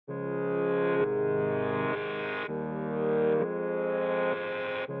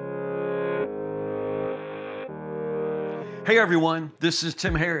Hey everyone, this is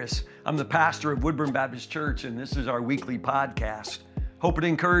Tim Harris. I'm the pastor of Woodburn Baptist Church, and this is our weekly podcast. Hope it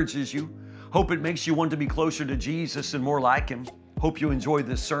encourages you. Hope it makes you want to be closer to Jesus and more like Him. Hope you enjoy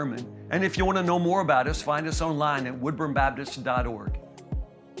this sermon. And if you want to know more about us, find us online at woodburnbaptist.org.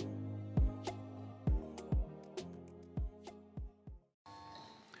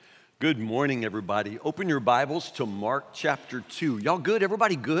 Good morning, everybody. Open your Bibles to Mark chapter 2. Y'all good?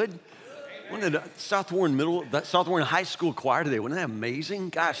 Everybody good? Wasn't it South Warren High School choir today? Wasn't that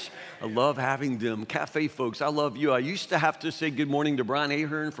amazing? Gosh, I love having them. Cafe folks, I love you. I used to have to say good morning to Brian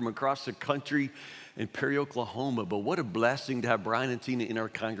Ahern from across the country in Perry, Oklahoma, but what a blessing to have Brian and Tina in our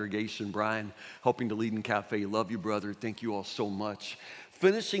congregation. Brian helping to lead in Cafe. Love you, brother. Thank you all so much.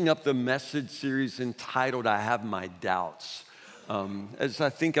 Finishing up the message series entitled, I Have My Doubts. As I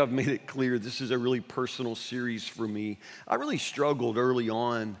think I've made it clear, this is a really personal series for me. I really struggled early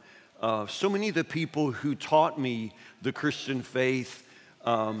on. So many of the people who taught me the Christian faith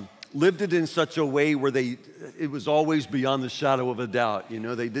lived it in such a way where it was always beyond the shadow of a doubt. You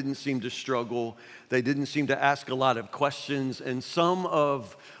know, they didn't seem to struggle. They didn't seem to ask a lot of questions. And some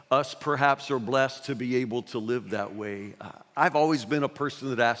of us perhaps are blessed to be able to live that way. I've always been a person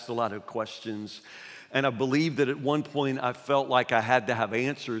that asked a lot of questions. And I believe that at one point I felt like I had to have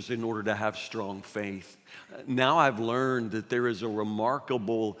answers in order to have strong faith. Now I've learned that there is a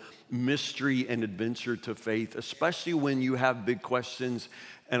remarkable mystery and adventure to faith, especially when you have big questions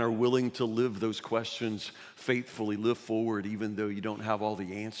and are willing to live those questions faithfully, live forward even though you don't have all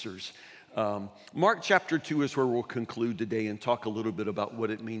the answers. Mark chapter 2 is where we'll conclude today and talk a little bit about what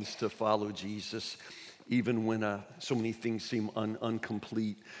it means to follow Jesus, even when so many things seem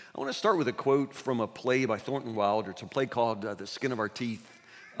incomplete. I want to start with a quote from a play by Thornton Wilder. It's a play called The Skin of Our Teeth.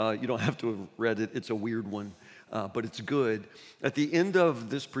 You don't have to have read it. It's a weird one, but it's good. At the end of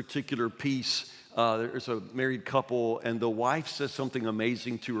this particular piece, there's a married couple, and the wife says something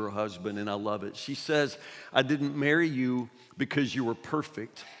amazing to her husband, and I love it. She says, I didn't marry you because you were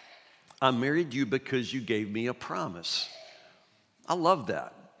perfect. I married you because you gave me a promise. I love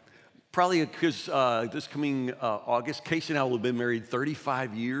that. Probably because this coming August, Casey and I will have been married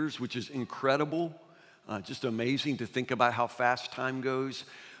 35 years, which is incredible. Just amazing to think about how fast time goes.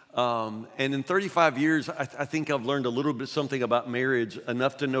 And in 35 years, I think I've learned a little bit something about marriage,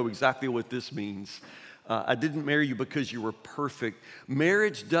 enough to know exactly what this means. I didn't marry you because you were perfect.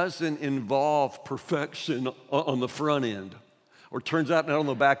 Marriage doesn't involve perfection on the front end, or turns out not on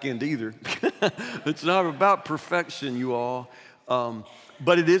the back end either. It's not about perfection, you all.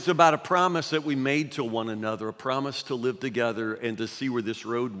 But it is about a promise that we made to one another, a promise to live together and to see where this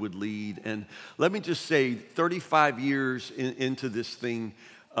road would lead. And let me just say, 35 years into this thing,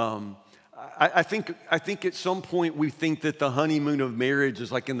 I think at some point we think that the honeymoon of marriage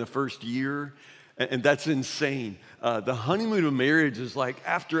is like in the first year, and that's insane. The honeymoon of marriage is like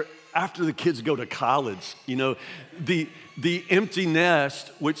after the kids go to college. You know, the empty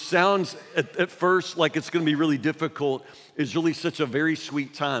nest, which sounds at first like it's going to be really difficult, is really such a very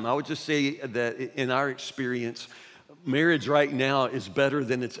sweet time. I would just say that in our experience, marriage right now is better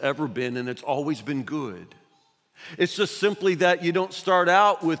than it's ever been, and it's always been good. It's just simply that you don't start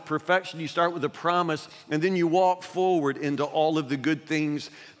out with perfection, you start with a promise, and then you walk forward into all of the good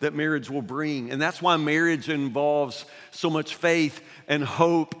things that marriage will bring. And that's why marriage involves so much faith and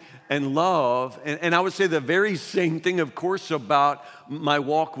hope and love. And I would say the very same thing, of course, about my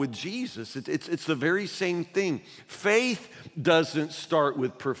walk with Jesus. It's the very same thing. Faith doesn't start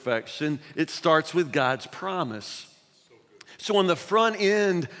with perfection, it starts with God's promise. So on the front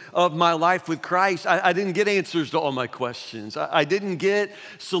end of my life with Christ, I didn't get answers to all my questions. I didn't get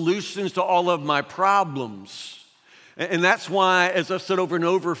solutions to all of my problems. And that's why, as I've said over and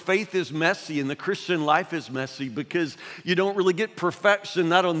over, faith is messy and the Christian life is messy, because you don't really get perfection,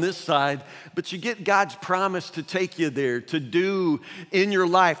 not on this side, but you get God's promise to take you there, to do in your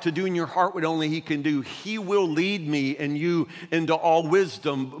life, to do in your heart what only He can do. He will lead me and you into all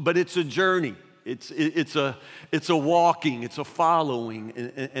wisdom, but it's a journey. It's a walking, it's a following,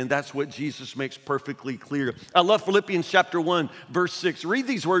 and that's what Jesus makes perfectly clear. I love Philippians chapter 1, verse 6. Read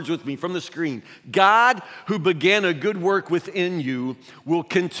these words with me from the screen. God, who began a good work within you, will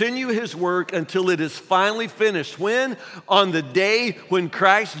continue His work until it is finally finished. When? On the day when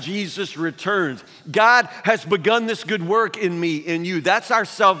Christ Jesus returns. God has begun this good work in me, in you. That's our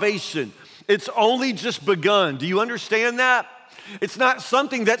salvation. It's only just begun. Do you understand that? It's not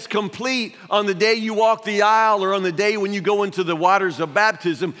something that's complete on the day you walk the aisle or on the day when you go into the waters of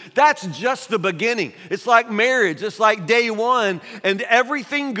baptism. That's just the beginning. It's like marriage. It's like day one, and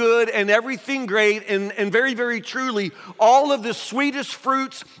everything good and everything great and very, very truly, all of the sweetest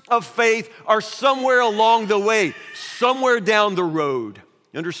fruits of faith are somewhere along the way, somewhere down the road.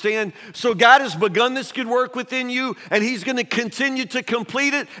 You understand? So God has begun this good work within you, and He's going to continue to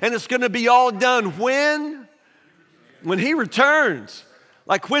complete it, and it's going to be all done when? When He returns.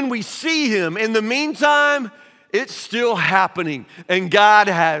 Like when we see Him. In the meantime, it's still happening, and God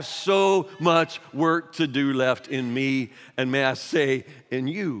has so much work to do left in me, and may I say, in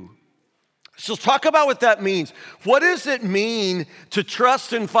you. So talk about what that means. What does it mean to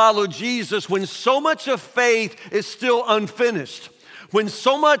trust and follow Jesus when so much of faith is still unfinished? When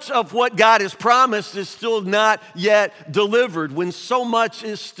so much of what God has promised is still not yet delivered, when so much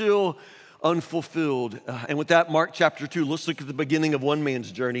is still unfulfilled. And with that, Mark chapter 2, let's look at the beginning of one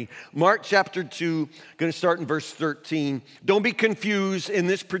man's journey. Mark chapter 2, going to start in verse 13. Don't be confused. In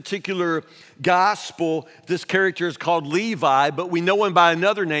this particular gospel, this character is called Levi, but we know him by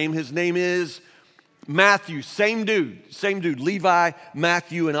another name. His name is Matthew. Same dude. Levi,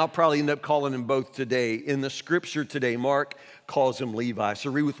 Matthew, and I'll probably end up calling him both today. In the scripture today, Mark calls him Levi. So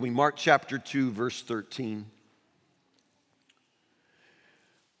read with me, Mark chapter 2, verse 13.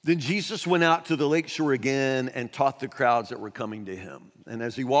 Then Jesus went out to the lakeshore again and taught the crowds that were coming to him. And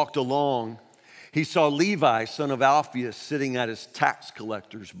as he walked along, he saw Levi, son of Alphaeus, sitting at his tax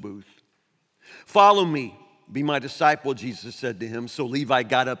collector's booth. "Follow me, be my disciple," Jesus said to him. So Levi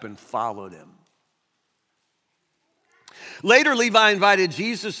got up and followed him. Later, Levi invited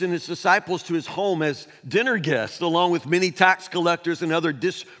Jesus and his disciples to his home as dinner guests, along with many tax collectors and other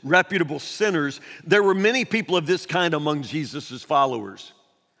disreputable sinners. There were many people of this kind among Jesus' followers.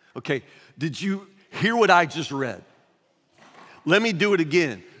 Okay, did you hear what I just read? Let me do it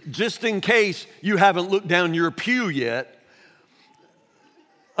again. Just in case you haven't looked down your pew yet,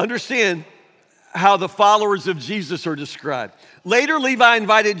 understand how the followers of Jesus are described. Later, Levi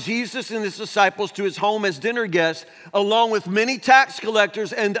invited Jesus and his disciples to his home as dinner guests, along with many tax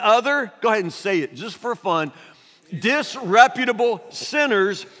collectors and other, go ahead and say it just for fun, disreputable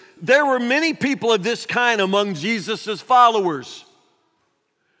sinners. There were many people of this kind among Jesus' followers.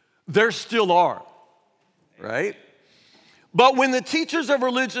 There still are, right? But when the teachers of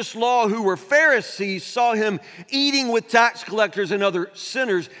religious law, who were Pharisees, saw him eating with tax collectors and other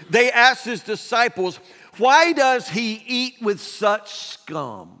sinners, they asked his disciples, "Why does he eat with such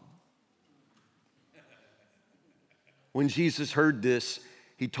scum?" When Jesus heard this,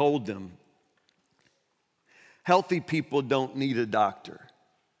 he told them, "Healthy people don't need a doctor.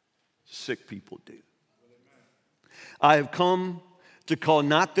 Sick people do. I have come to call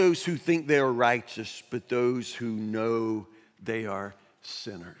not those who think they are righteous, but those who know they are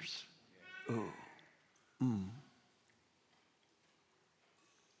sinners." Oh.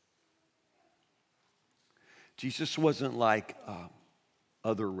 Jesus wasn't like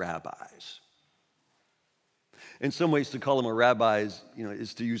other rabbis. In some ways, to call him a rabbi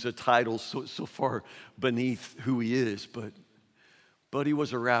is to use a title so far beneath who he is, but he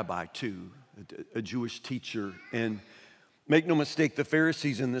was a rabbi too, a Jewish teacher. And make no mistake, the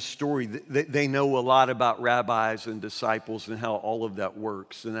Pharisees in this story, they know a lot about rabbis and disciples and how all of that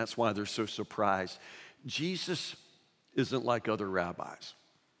works, and that's why they're so surprised. Jesus isn't like other rabbis.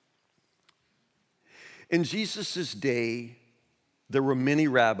 In Jesus' day, there were many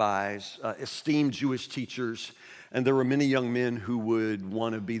rabbis, esteemed Jewish teachers, and there were many young men who would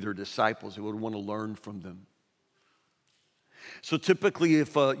want to be their disciples, who would want to learn from them. So typically,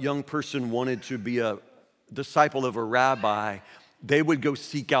 if a young person wanted to be a disciple of a rabbi, they would go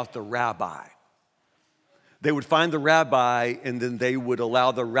seek out the rabbi. They would find the rabbi, and then they would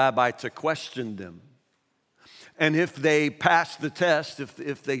allow the rabbi to question them. And if they passed the test,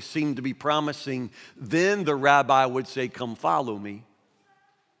 if they seemed to be promising, then the rabbi would say, "Come follow me."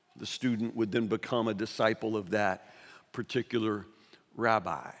 The student would then become a disciple of that particular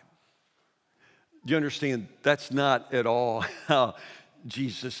rabbi. Do you understand? That's not at all how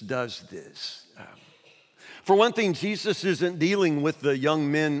Jesus does this. For one thing, Jesus isn't dealing with the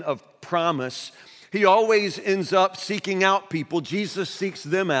young men of promise. He always ends up seeking out people. Jesus seeks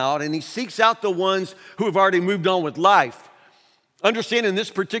them out, and he seeks out the ones who have already moved on with life. Understand, in this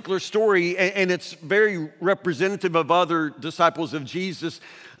particular story, and it's very representative of other disciples of Jesus,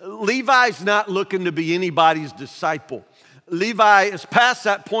 Levi's not looking to be anybody's disciple. Levi is past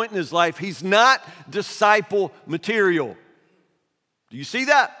that point in his life. He's not disciple material. Do you see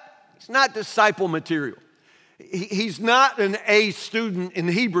that? He's not disciple material. He's not an A student in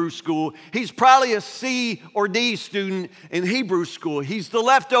Hebrew school. He's probably a C or D student in Hebrew school. He's the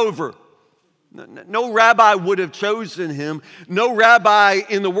leftover. No rabbi would have chosen him. No rabbi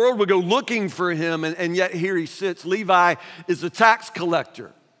in the world would go looking for him, and yet here he sits. Levi is a tax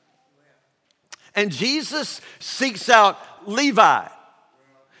collector. And Jesus seeks out Levi.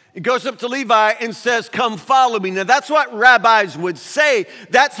 He goes up to Levi and says, "Come follow me." Now that's what rabbis would say.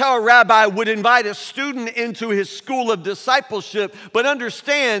 That's how a rabbi would invite a student into his school of discipleship. But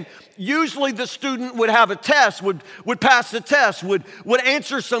understand, usually the student would have a test, would pass the test, would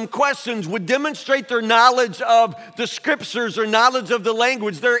answer some questions, would demonstrate their knowledge of the scriptures or knowledge of the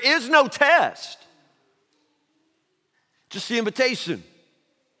language. There is no test. Just the invitation.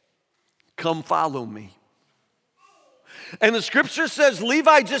 Come follow me. And the scripture says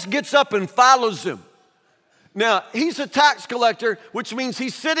Levi just gets up and follows him. Now, he's a tax collector, which means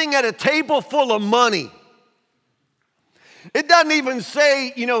he's sitting at a table full of money. It doesn't even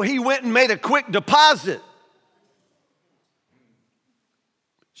say, he went and made a quick deposit.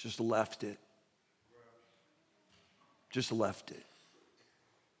 Just left it. Just left it.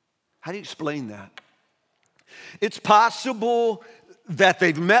 How do you explain that? It's possible that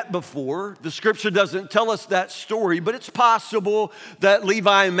they've met before. The scripture doesn't tell us that story, but it's possible that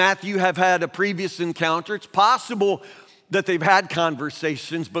Levi and Matthew have had a previous encounter. It's possible that they've had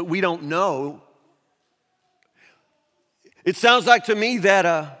conversations, but we don't know. It sounds like to me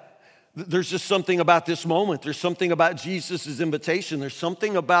that there's just something about this moment. There's something about Jesus' invitation. There's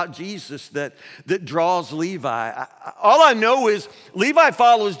something about Jesus that draws Levi. All I know is Levi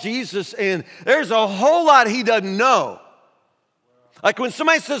follows Jesus, and there's a whole lot he doesn't know. Like when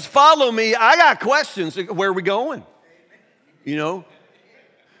somebody says, "Follow me," I got questions. Where are we going? When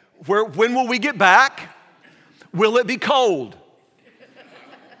will we get back? Will it be cold?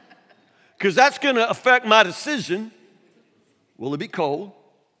 Because that's going to affect my decision. Will it be cold?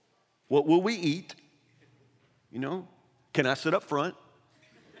 What will we eat? Can I sit up front?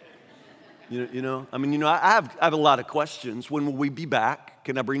 I have a lot of questions. When will we be back?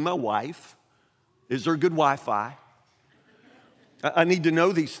 Can I bring my wife? Is there good Wi-Fi? I need to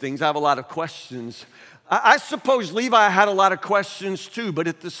know these things. I have a lot of questions. I suppose Levi had a lot of questions too, but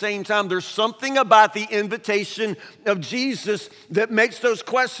at the same time, there's something about the invitation of Jesus that makes those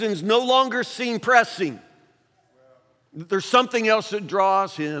questions no longer seem pressing. There's something else that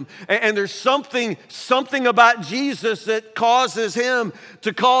draws him, and there's something about Jesus that causes him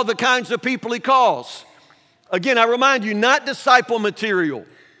to call the kinds of people he calls. Again, I remind you, not disciple material.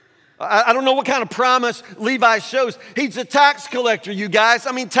 I don't know what kind of promise Levi shows. He's a tax collector, you guys.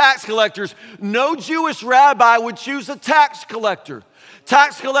 Tax collectors. No Jewish rabbi would choose a tax collector.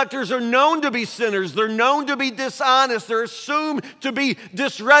 Tax collectors are known to be sinners. They're known to be dishonest. They're assumed to be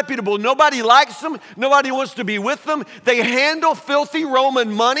disreputable. Nobody likes them. Nobody wants to be with them. They handle filthy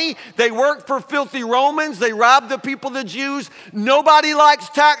Roman money. They work for filthy Romans. They rob the people, the Jews. Nobody likes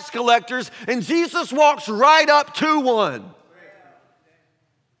tax collectors. And Jesus walks right up to one.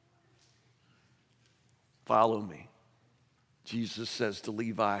 Follow me, Jesus says to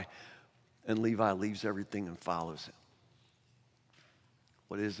Levi, and Levi leaves everything and follows him.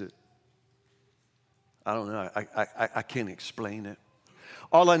 What is it? I don't know. I can't explain it.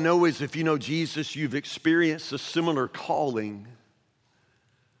 All I know is if you know Jesus, you've experienced a similar calling.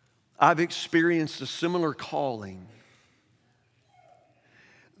 I've experienced a similar calling.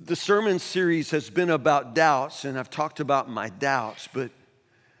 The sermon series has been about doubts, and I've talked about my doubts, but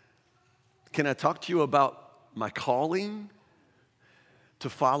can I talk to you about my calling to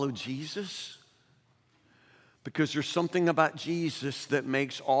follow Jesus? Because there's something about Jesus that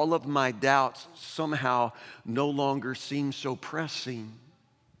makes all of my doubts somehow no longer seem so pressing.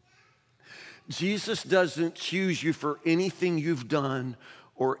 Jesus doesn't choose you for anything you've done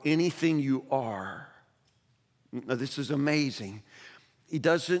or anything you are. Now, this is amazing. He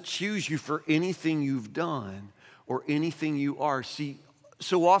doesn't choose you for anything you've done or anything you are. See,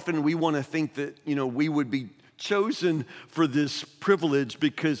 so often we want to think that, we would be chosen for this privilege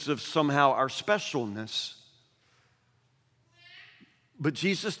because of somehow our specialness. But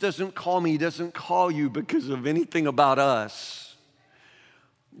Jesus doesn't call me. He doesn't call you because of anything about us.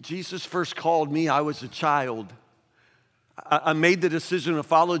 Jesus first called me. I was a child. I made the decision to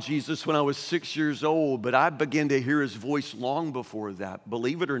follow Jesus when I was 6 years old, but I began to hear his voice long before that.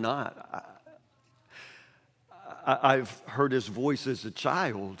 Believe it or not, I've heard his voice as a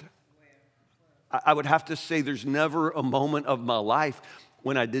child. I would have to say there's never a moment of my life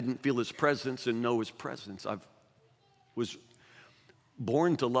when I didn't feel his presence and know his presence. I was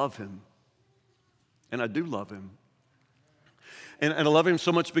born to love him, and I do love him. And I love him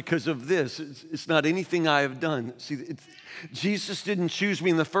so much because of this. It's not anything I have done. See, Jesus didn't choose me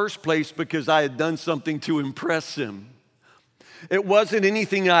in the first place because I had done something to impress him. It wasn't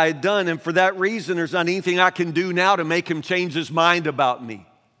anything I had done, and for that reason, there's not anything I can do now to make him change his mind about me.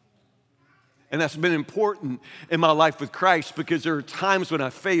 And that's been important in my life with Christ because there are times when I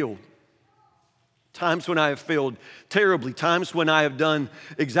failed. Times when I have failed terribly. Times when I have done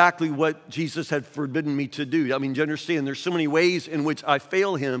exactly what Jesus had forbidden me to do. I mean, you understand, there's so many ways in which I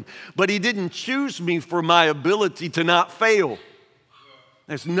fail him, but he didn't choose me for my ability to not fail.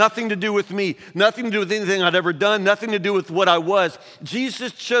 It has nothing to do with me, nothing to do with anything I'd ever done, nothing to do with what I was.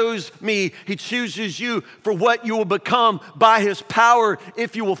 Jesus chose me. He chooses you for what you will become by his power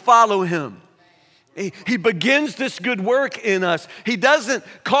if you will follow him. He begins this good work in us. He doesn't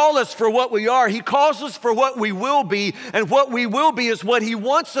call us for what we are. He calls us for what we will be, and what we will be is what he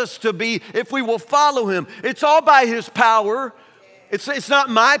wants us to be if we will follow him. It's all by his power. It's not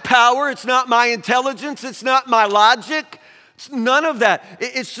my power. It's not my intelligence. It's not my logic. None of that.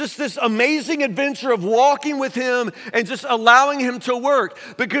 It's just this amazing adventure of walking with him and just allowing him to work.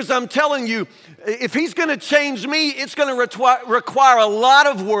 Because I'm telling you, if he's going to change me, it's going to require a lot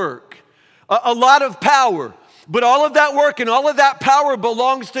of work, a lot of power. But all of that work and all of that power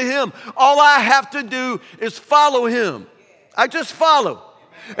belongs to him. All I have to do is follow him. I just follow.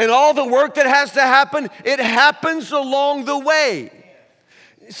 And all the work that has to happen, it happens along the way.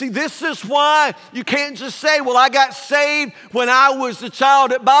 See, this is why you can't just say, well, I got saved when I was a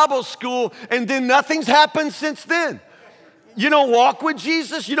child at Bible school, and then nothing's happened since then. You don't walk with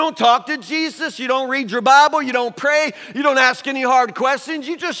Jesus. You don't talk to Jesus. You don't read your Bible. You don't pray. You don't ask any hard questions.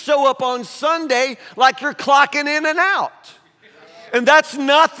 You just show up on Sunday like you're clocking in and out. And that's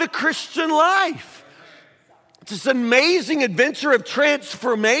not the Christian life. It's this amazing adventure of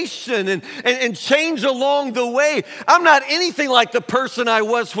transformation and change along the way. I'm not anything like the person I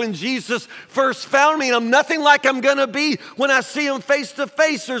was when Jesus first found me, and I'm nothing like I'm going to be when I see him face to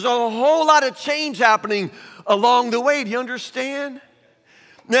face. There's a whole lot of change happening along the way. Do you understand?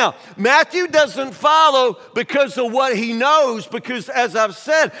 Now, Matthew doesn't follow because of what he knows, because as I've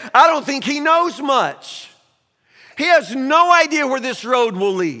said, I don't think he knows much. He has no idea where this road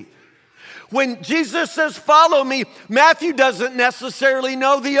will lead. When Jesus says, follow me, Matthew doesn't necessarily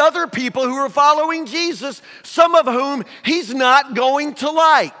know the other people who are following Jesus, some of whom he's not going to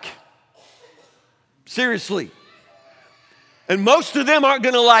like. Seriously. And most of them aren't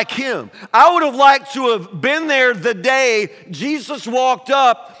going to like him. I would have liked to have been there the day Jesus walked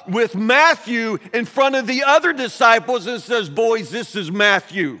up with Matthew in front of the other disciples and says, boys, this is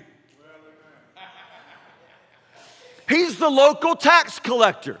Matthew. He's the local tax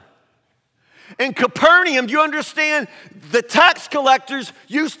collector. In Capernaum, do you understand? The tax collectors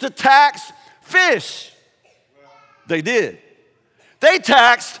used to tax fish. They did. They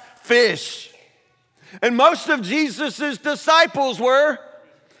taxed fish. And most of Jesus' disciples were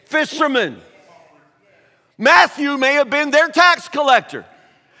fishermen. Matthew may have been their tax collector.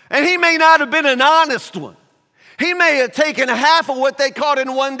 And he may not have been an honest one. He may have taken half of what they caught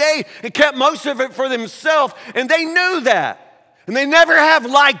in one day and kept most of it for themselves. And they knew that. And they never have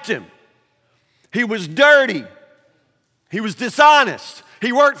liked him. He was dirty. He was dishonest.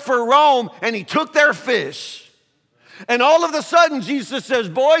 He worked for Rome and he took their fish. And all of a sudden, Jesus says,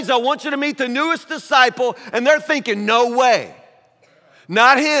 boys, I want you to meet the newest disciple. And they're thinking, no way.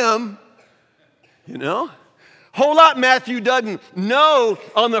 Not him. You know? Whole lot Matthew doesn't know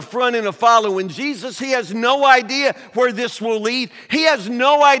on the front end of following Jesus. He has no idea where this will lead. He has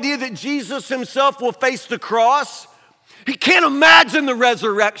no idea that Jesus himself will face the cross. He can't imagine the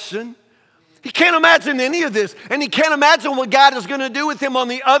resurrection. He can't imagine any of this, and he can't imagine what God is going to do with him on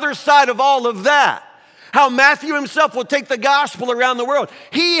the other side of all of that. How Matthew himself will take the gospel around the world.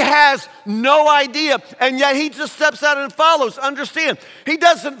 He has no idea, and yet he just steps out and follows. Understand, he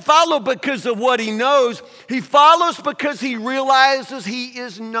doesn't follow because of what he knows. He follows because he realizes he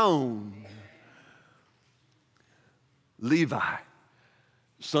is known. Levi,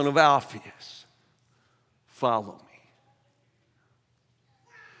 son of Alphaeus, follow me.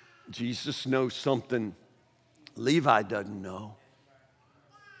 Jesus knows something Levi doesn't know.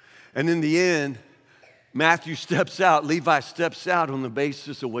 And in the end, Matthew steps out, Levi steps out on the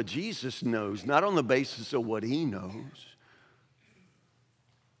basis of what Jesus knows, not on the basis of what he knows.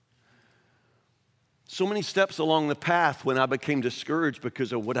 So many steps along the path when I became discouraged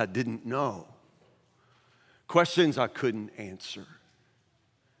because of what I didn't know. Questions I couldn't answer.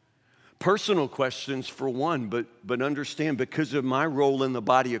 Personal questions for one, but understand, because of my role in the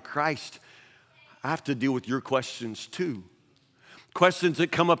body of Christ, I have to deal with your questions too. Questions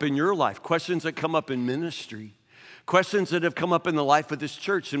that come up in your life, questions that come up in ministry, Questions that have come up in the life of this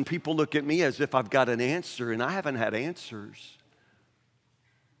church, and people look at me as if I've got an answer, and I haven't had answers.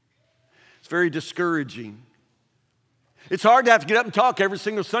 It's very discouraging. It's hard to have to get up and talk every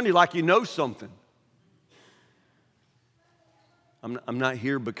single Sunday like you know something. I'm not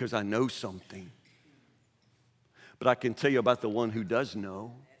here because I know something, but I can tell you about the one who does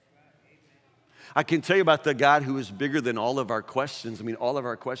know. I can tell you about the God who is bigger than all of our questions. I mean, all of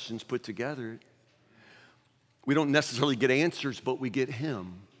our questions put together. We don't necessarily get answers, but we get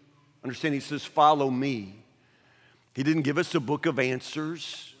Him. Understand, He says, follow me. He didn't give us a book of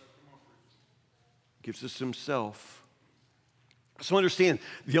answers. He gives us Himself. So understand,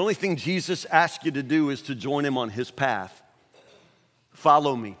 the only thing Jesus asks you to do is to join Him on His path.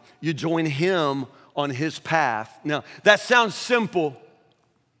 Follow me. You join Him on His path. Now, that sounds simple.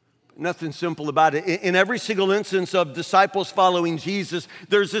 Nothing simple about it. In every single instance of disciples following Jesus,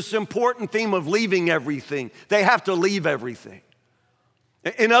 there's this important theme of leaving everything. They have to leave everything.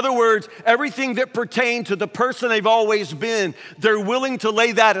 In other words, everything that pertained to the person they've always been, they're willing to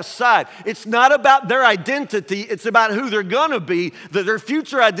lay that aside. It's not about their identity, it's about who they're gonna be, their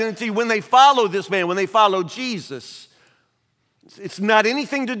future identity when they follow this man, when they follow Jesus. It's not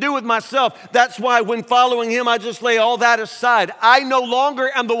anything to do with myself. That's why when following Him, I just lay all that aside. I no longer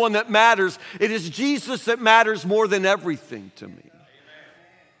am the one that matters. It is Jesus that matters more than everything to me.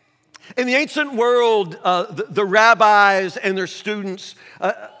 In the ancient world, the rabbis and their students,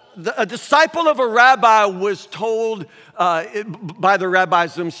 a disciple of a rabbi was told by the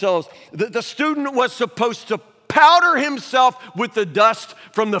rabbis themselves that the student was supposed to powder himself with the dust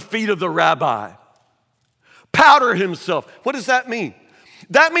from the feet of the rabbi. Powder himself. What does that mean?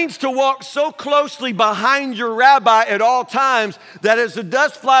 That means to walk so closely behind your rabbi at all times that as the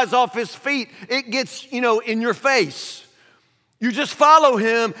dust flies off his feet, it gets, in your face. You just follow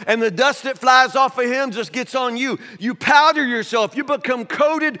him, and the dust that flies off of him just gets on you. You powder yourself. You become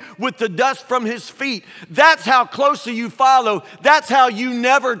coated with the dust from his feet. That's how closely you follow. That's how you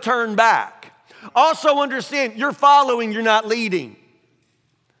never turn back. Also understand, you're following, you're not leading.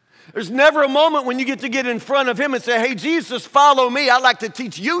 There's never a moment when you get in front of Him and say, hey, Jesus, follow me. I'd like to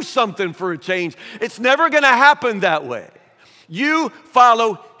teach you something for a change. It's never going to happen that way. You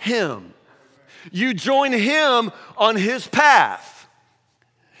follow Him. You join Him on His path.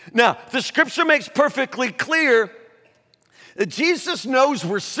 Now, the Scripture makes perfectly clear that Jesus knows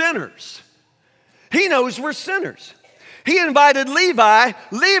we're sinners. He knows we're sinners. He invited Levi.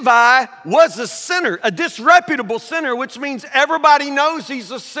 Levi was a sinner, a disreputable sinner, which means everybody knows he's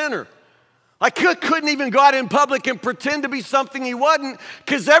a sinner. Like, couldn't even go out in public and pretend to be something he wasn't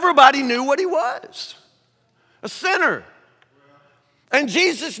because everybody knew what he was, a sinner. And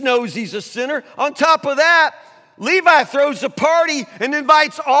Jesus knows he's a sinner. On top of that, Levi throws a party and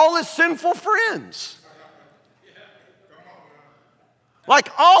invites all his sinful friends.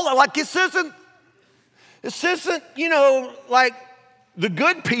 Like this isn't, like the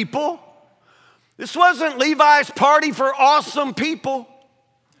good people. This wasn't Levi's party for awesome people.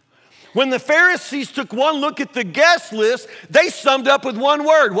 When the Pharisees took one look at the guest list, they summed up with one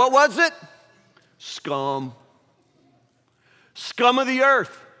word. What was it? Scum. Scum of the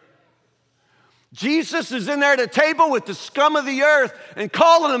earth. Jesus is in there at a table with the scum of the earth and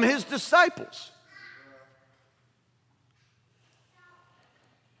calling them His disciples.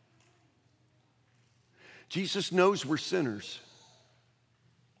 Jesus knows we're sinners.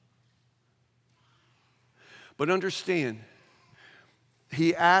 But understand,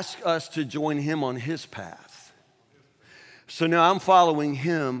 He asks us to join Him on His path. So now I'm following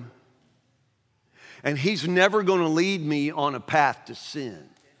Him, and He's never going to lead me on a path to sin.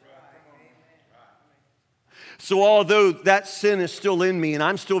 So although that sin is still in me, and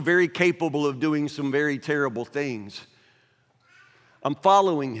I'm still very capable of doing some very terrible things, I'm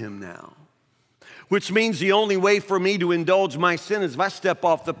following Him now. Which means the only way for me to indulge my sin is if I step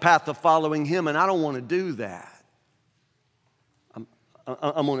off the path of following Him, and I don't want to do that.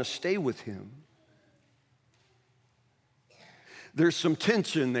 I'm going to stay with Him. There's some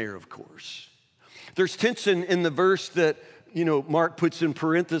tension there, of course. There's tension in the verse that, Mark puts in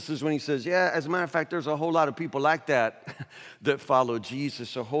parentheses when he says, yeah, as a matter of fact, there's a whole lot of people like that that follow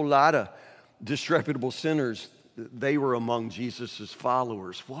Jesus, a whole lot of disreputable sinners. They were among Jesus'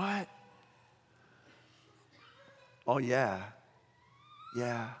 followers. What? Oh, yeah.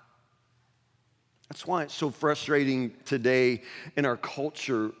 That's why it's so frustrating today in our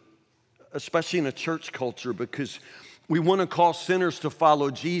culture, especially in a church culture, because we want to call sinners to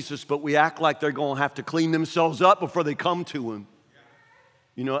follow Jesus, but we act like they're going to have to clean themselves up before they come to Him.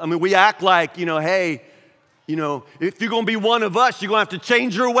 We act like, hey, if you're going to be one of us, you're going to have to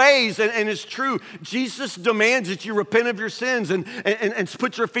change your ways. And it's true. Jesus demands that you repent of your sins and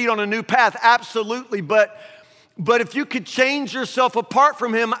put your feet on a new path. Absolutely. But if you could change yourself apart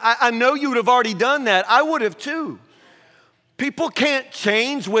from him, I know you would have already done that. I would have too. People can't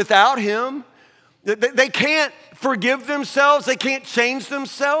change without him. They can't forgive themselves. They can't change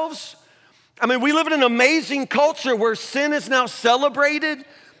themselves. I mean, we live in an amazing culture where sin is now celebrated.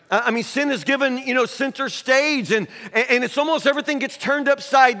 Sin is given, center stage, and it's almost everything gets turned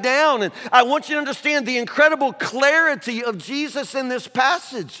upside down. And I want you to understand the incredible clarity of Jesus in this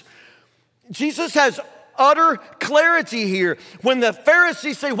passage. Jesus has utter clarity here. When the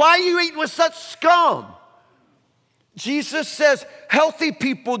Pharisees say, "Why are you eating with such scum?" Jesus says, healthy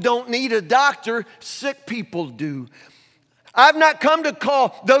people don't need a doctor, sick people do. I've not come to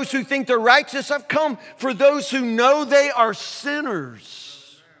call those who think they're righteous. I've come for those who know they are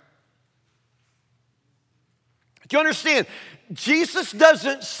sinners. Do you understand? Jesus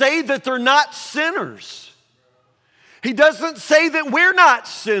doesn't say that they're not sinners. He doesn't say that we're not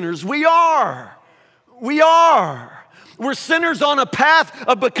sinners. We are. We are. We're sinners on a path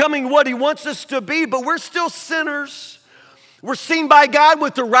of becoming what he wants us to be, but we're still sinners. We're seen by God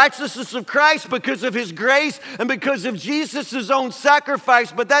with the righteousness of Christ because of his grace and because of Jesus' own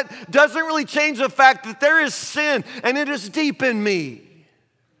sacrifice, but that doesn't really change the fact that there is sin and it is deep in me.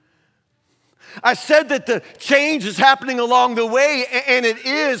 I said that the change is happening along the way, and it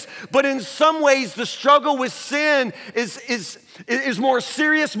is, but in some ways the struggle with sin is more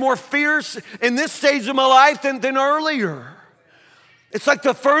serious, more fierce in this stage of my life than earlier. It's like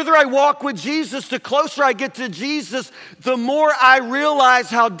the further I walk with Jesus, the closer I get to Jesus, the more I realize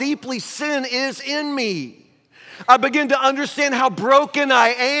how deeply sin is in me. I begin to understand how broken I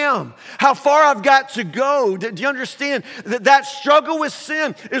am, how far I've got to go. Do you understand that struggle with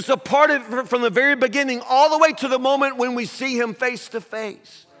sin is a part of it from the very beginning all the way to the moment when we see him face to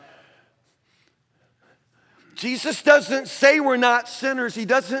face? Jesus doesn't say we're not sinners. He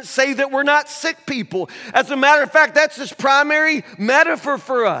doesn't say that we're not sick people. As a matter of fact, that's his primary metaphor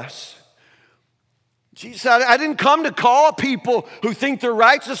for us. Jesus, I didn't come to call people who think they're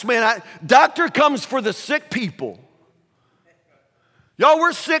righteous, man. Doctor comes for the sick people. Y'all,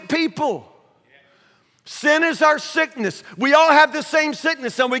 we're sick people. Sin is our sickness. We all have the same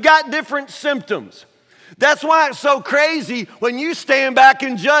sickness, and we got different symptoms. That's why it's so crazy when you stand back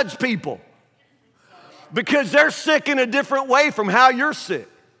and judge people, because they're sick in a different way from how you're sick.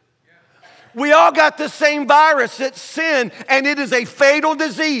 We all got the same virus. It's sin, and it is a fatal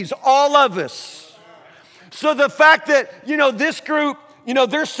disease, all of us. So the fact that, this group,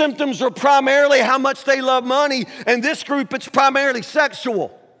 their symptoms are primarily how much they love money, and this group, it's primarily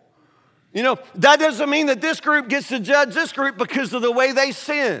sexual. That doesn't mean that this group gets to judge this group because of the way they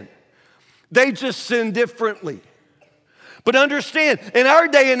sin. They just sin differently. But understand, in our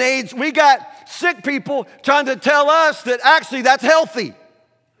day and age, we got sick people trying to tell us that actually that's healthy.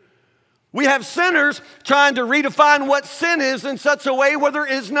 We have sinners trying to redefine what sin is in such a way where there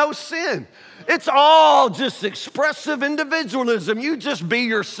is no sin. It's all just expressive individualism. You just be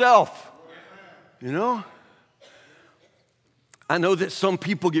yourself. I know that some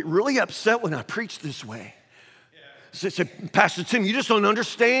people get really upset when I preach this way. They say, Pastor Tim, you just don't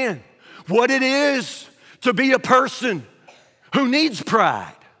understand what it is to be a person who needs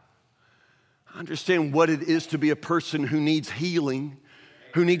pride. I understand what it is to be a person who needs healing,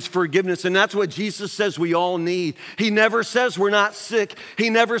 who needs forgiveness, and that's what Jesus says we all need. He never says we're not sick. He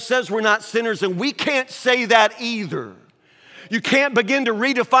never says we're not sinners, and we can't say that either. You can't begin to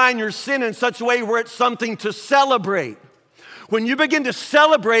redefine your sin in such a way where it's something to celebrate. When you begin to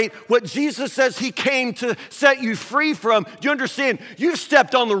celebrate what Jesus says he came to set you free from, do you understand? You've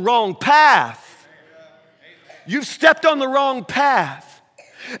stepped on the wrong path. You've stepped on the wrong path.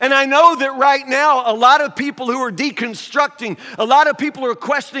 And I know that right now, a lot of people who are deconstructing, a lot of people who are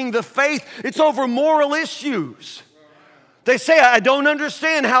questioning the faith, it's over moral issues. They say, I don't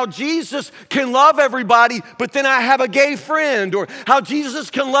understand how Jesus can love everybody, but then I have a gay friend, or how Jesus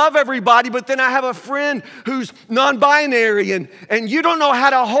can love everybody, but then I have a friend who's non-binary, and you don't know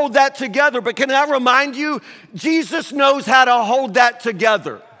how to hold that together. But can I remind you, Jesus knows how to hold that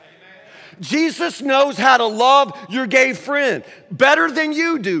together. Jesus knows how to love your gay friend better than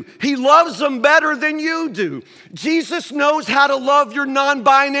you do. He loves them better than you do. Jesus knows how to love your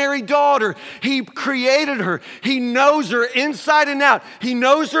non-binary daughter. He created her. He knows her inside and out. He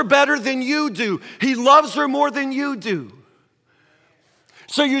knows her better than you do. He loves her more than you do.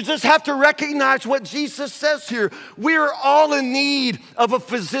 So you just have to recognize what Jesus says here. We are all in need of a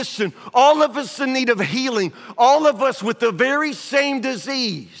physician. All of us in need of healing. All of us with the very same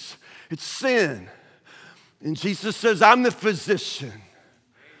disease. It's sin. And Jesus says, I'm the physician.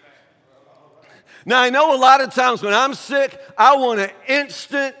 Now, I know a lot of times when I'm sick, I want an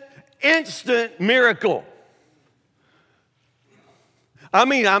instant miracle. I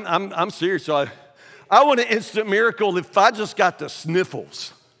mean, I'm serious. I want an instant miracle if I just got the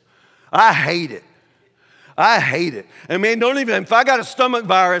sniffles. I hate it. I hate it. And man, don't even, if I got a stomach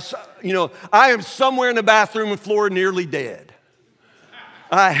virus, I am somewhere in the bathroom floor nearly dead.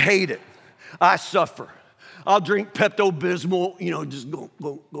 I hate it. I suffer. I'll drink Pepto-Bismol, just go,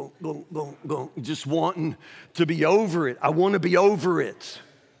 just wanting to be over it. I want to be over it.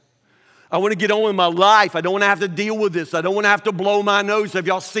 I want to get on with my life. I don't want to have to deal with this. I don't want to have to blow my nose. Have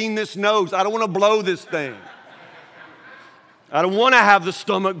y'all seen this nose? I don't want to blow this thing. I don't want to have the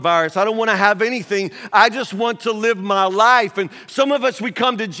stomach virus. I don't want to have anything. I just want to live my life. And some of us, we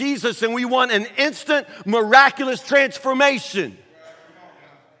come to Jesus and we want an instant, miraculous transformation.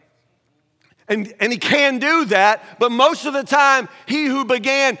 And he can do that, but most of the time, he who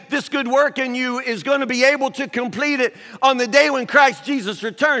began this good work in you is going to be able to complete it on the day when Christ Jesus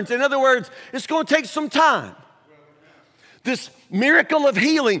returns. In other words, it's going to take some time. This miracle of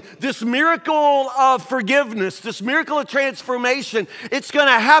healing, this miracle of forgiveness, this miracle of transformation, it's going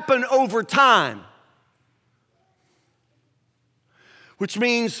to happen over time. Which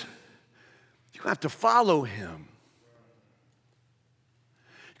means you have to follow him.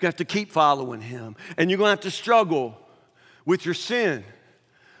 You have to keep following him. And you're going to have to struggle with your sin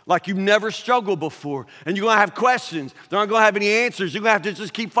like you've never struggled before. And you're going to have questions. They're not going to have any answers. You're going to have to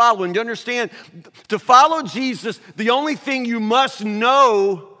just keep following. You understand? To follow Jesus, the only thing you must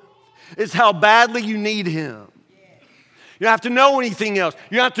know is how badly you need him. You don't have to know anything else.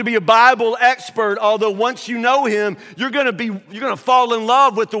 You don't have to be a Bible expert, although once you know him, you're going to fall in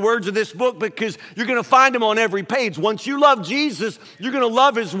love with the words of this book because you're going to find him on every page. Once you love Jesus, you're going to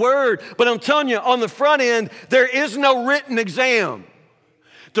love his word. But I'm telling you, on the front end, there is no written exam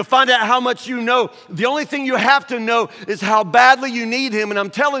to find out how much you know. The only thing you have to know is how badly you need him. And I'm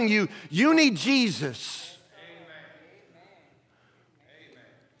telling you, you need Jesus.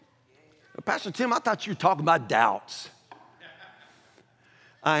 Amen. Pastor Tim, I thought you were talking about doubts.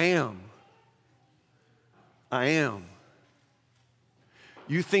 I am.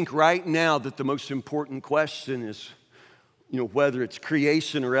 You think right now that the most important question is, whether it's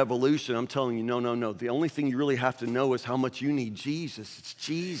creation or evolution. I'm telling you, no. The only thing you really have to know is how much you need Jesus. It's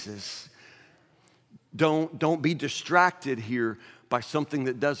Jesus. Don't be distracted here by something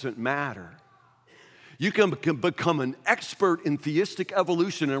that doesn't matter. You can become an expert in theistic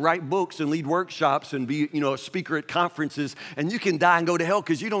evolution and write books and lead workshops and be, a speaker at conferences, and you can die and go to hell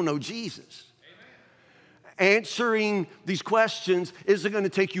because you don't know Jesus. Amen. Answering these questions isn't going to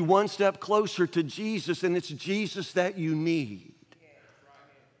take you one step closer to Jesus, and it's Jesus that you need.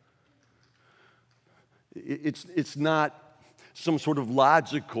 It's not some sort of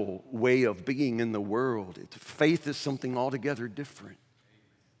logical way of being in the world. Faith is something altogether different.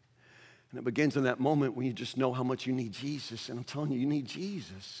 And it begins in that moment when you just know how much you need Jesus. And I'm telling you, you need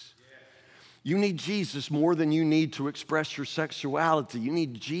Jesus. You need Jesus more than you need to express your sexuality. You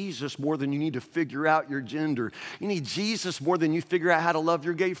need Jesus more than you need to figure out your gender. You need Jesus more than you figure out how to love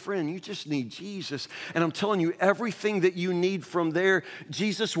your gay friend. You just need Jesus. And I'm telling you, everything that you need from there,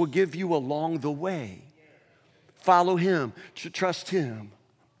 Jesus will give you along the way. Follow him. Trust him.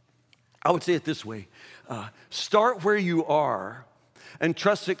 I would say it this way. Start where you are and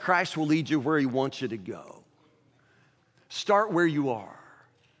trust that Christ will lead you where he wants you to go. Start where you are.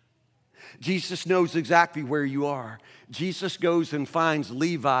 Jesus knows exactly where you are. Jesus goes and finds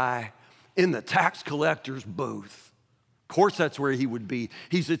Levi in the tax collector's booth. Of course, that's where he would be.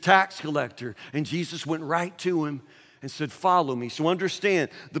 He's a tax collector. And Jesus went right to him and said, follow me. So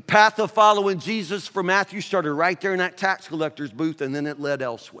understand, the path of following Jesus for Matthew started right there in that tax collector's booth, and then it led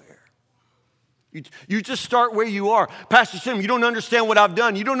elsewhere. You just start where you are. Pastor Tim, you don't understand what I've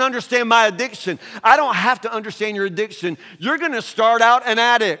done. You don't understand my addiction. I don't have to understand your addiction. You're going to start out an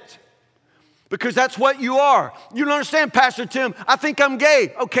addict because that's what you are. You don't understand, Pastor Tim, I think I'm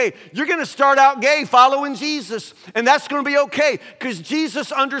gay. Okay, you're going to start out gay following Jesus, and that's going to be okay because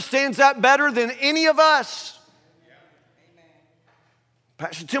Jesus understands that better than any of us.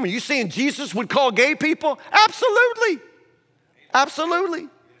 Pastor Tim, are you saying Jesus would call gay people? Absolutely. Absolutely.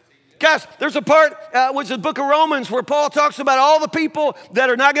 Guys, there's a part, which is the book of Romans, where Paul talks about all the people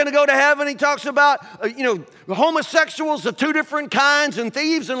that are not going to go to heaven. He talks about, homosexuals of two different kinds and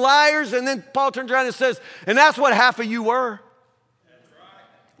thieves and liars. And then Paul turns around and says, and that's what half of you were. That's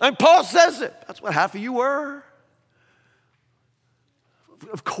right. And Paul says it. That's what half of you were.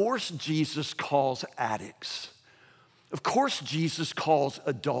 Of course, Jesus calls addicts. Of course, Jesus calls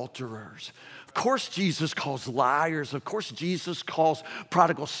adulterers. Of course, Jesus calls liars. Of course, Jesus calls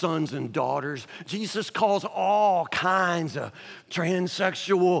prodigal sons and daughters. Jesus calls all kinds of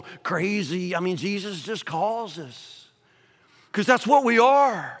transsexual, crazy. Jesus just calls us because that's what we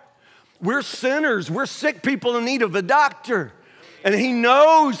are. We're sinners. We're sick people in need of a doctor. And he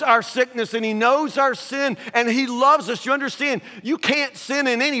knows our sickness and he knows our sin and he loves us. You understand? You can't sin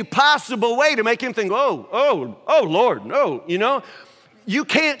in any possible way to make him think, oh, Lord, no, You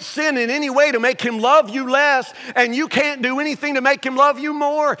can't sin in any way to make him love you less, and you can't do anything to make him love you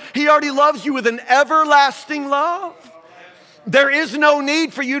more. He already loves you with an everlasting love. There is no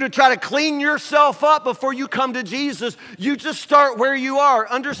need for you to try to clean yourself up before you come to Jesus. You just start where you are.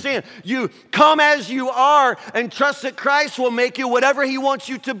 Understand, you come as you are and trust that Christ will make you whatever he wants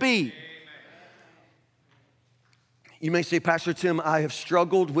you to be. You may say, Pastor Tim, I have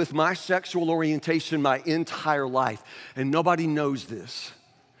struggled with my sexual orientation my entire life, and nobody knows this.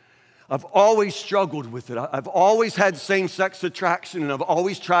 I've always struggled with it. I've always had same-sex attraction, and I've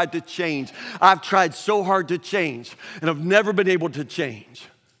always tried to change. I've tried so hard to change, and I've never been able to change.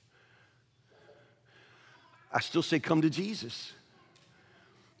 I still say, come to Jesus.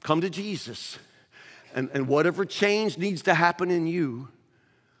 Come to Jesus. And whatever change needs to happen in you,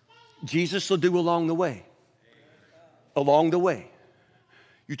 Jesus will do along the way. Along the way.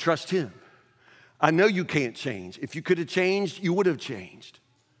 You trust him. I know you can't change. If you could have changed, you would have changed.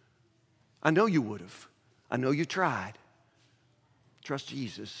 I know you would have. I know you tried. Trust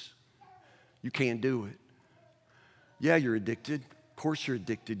Jesus. You can't do it. Yeah, you're addicted. Of course you're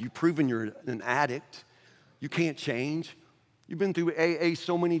addicted. You've proven you're an addict. You can't change. You've been through AA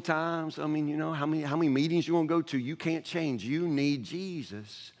so many times. How many meetings you want to go to? You can't change. You need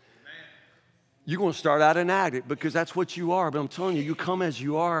Jesus. You're going to start out an addict because that's what you are. But I'm telling you, you come as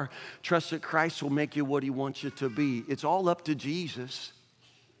you are. Trust that Christ will make you what he wants you to be. It's all up to Jesus.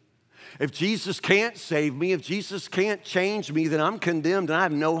 If Jesus can't save me, if Jesus can't change me, then I'm condemned and I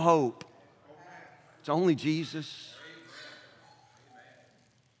have no hope. It's only Jesus.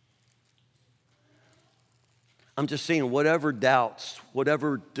 I'm just saying, whatever doubts,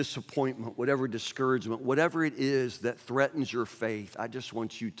 whatever disappointment, whatever discouragement, whatever it is that threatens your faith, I just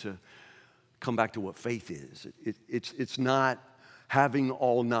want you to come back to what faith is. It's not having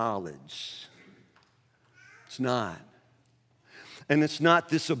all knowledge. It's not. And it's not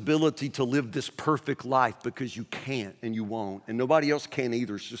this ability to live this perfect life because you can't and you won't. And nobody else can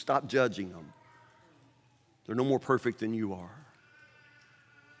either, so stop judging them. They're no more perfect than you are.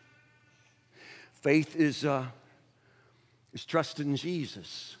 Faith is trusting in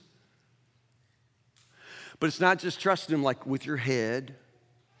Jesus. But it's not just trusting him like with your head,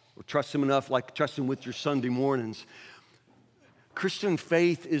 or trust him enough like trust him with your Sunday mornings. Christian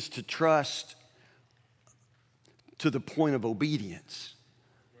faith is to trust to the point of obedience.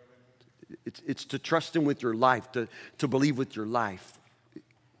 It's to trust him with your life, to believe with your life.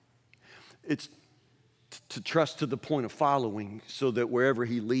 It's to trust to the point of following so that wherever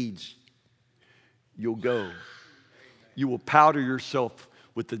he leads, you'll go. You will powder yourself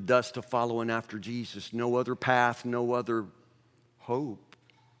with the dust of following after Jesus. No other path, no other hope.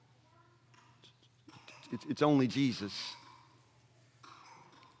 It's only Jesus.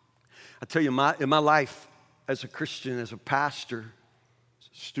 I tell you, in my life as a Christian, as a pastor,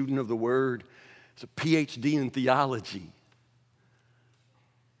 as a student of the Word, as a PhD in theology,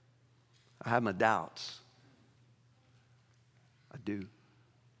 I have my doubts. I do.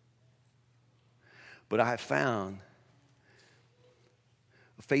 But I have found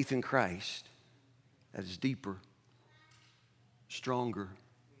a faith in Christ that is deeper, stronger.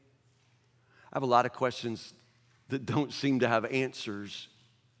 I have a lot of questions that don't seem to have answers,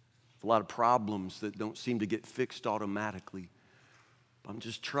 a lot of problems that don't seem to get fixed automatically. But I'm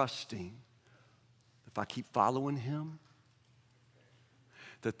just trusting if I keep following him,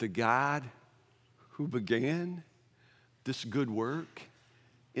 that the God who began this good work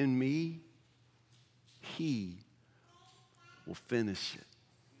in me, he will finish it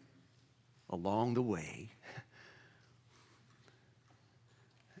along the way.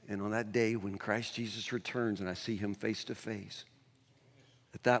 And on that day when Christ Jesus returns and I see him face to face,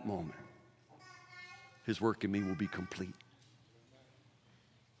 at that moment, his work in me will be complete.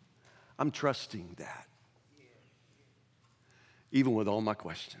 I'm trusting that, even with all my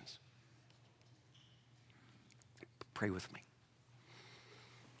questions. Pray with me.